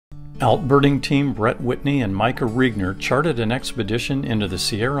OutBirding team Bret Whitney and Micah Riegner charted an expedition into the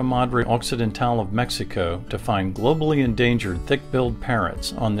Sierra Madre Occidental of Mexico to find globally endangered thick-billed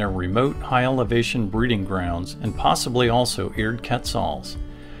parrots on their remote, high-elevation breeding grounds and possibly also eared quetzals.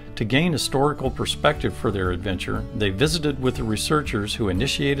 To gain historical perspective for their adventure, they visited with the researchers who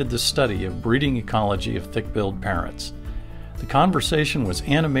initiated the study of breeding ecology of thick-billed parrots. The conversation was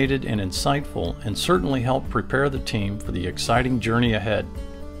animated and insightful and certainly helped prepare the team for the exciting journey ahead.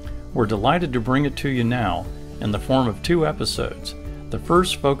 We're delighted to bring it to you now in the form of 2 episodes. The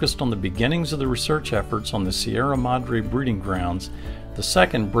first focused on the beginnings of the research efforts on the Sierra Madre breeding grounds, the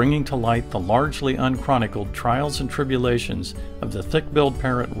second bringing to light the largely unchronicled trials and tribulations of the thick-billed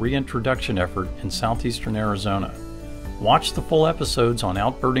parrot reintroduction effort in southeastern Arizona. Watch the full episodes on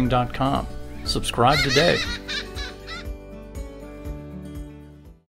OutBirding.com. Subscribe today.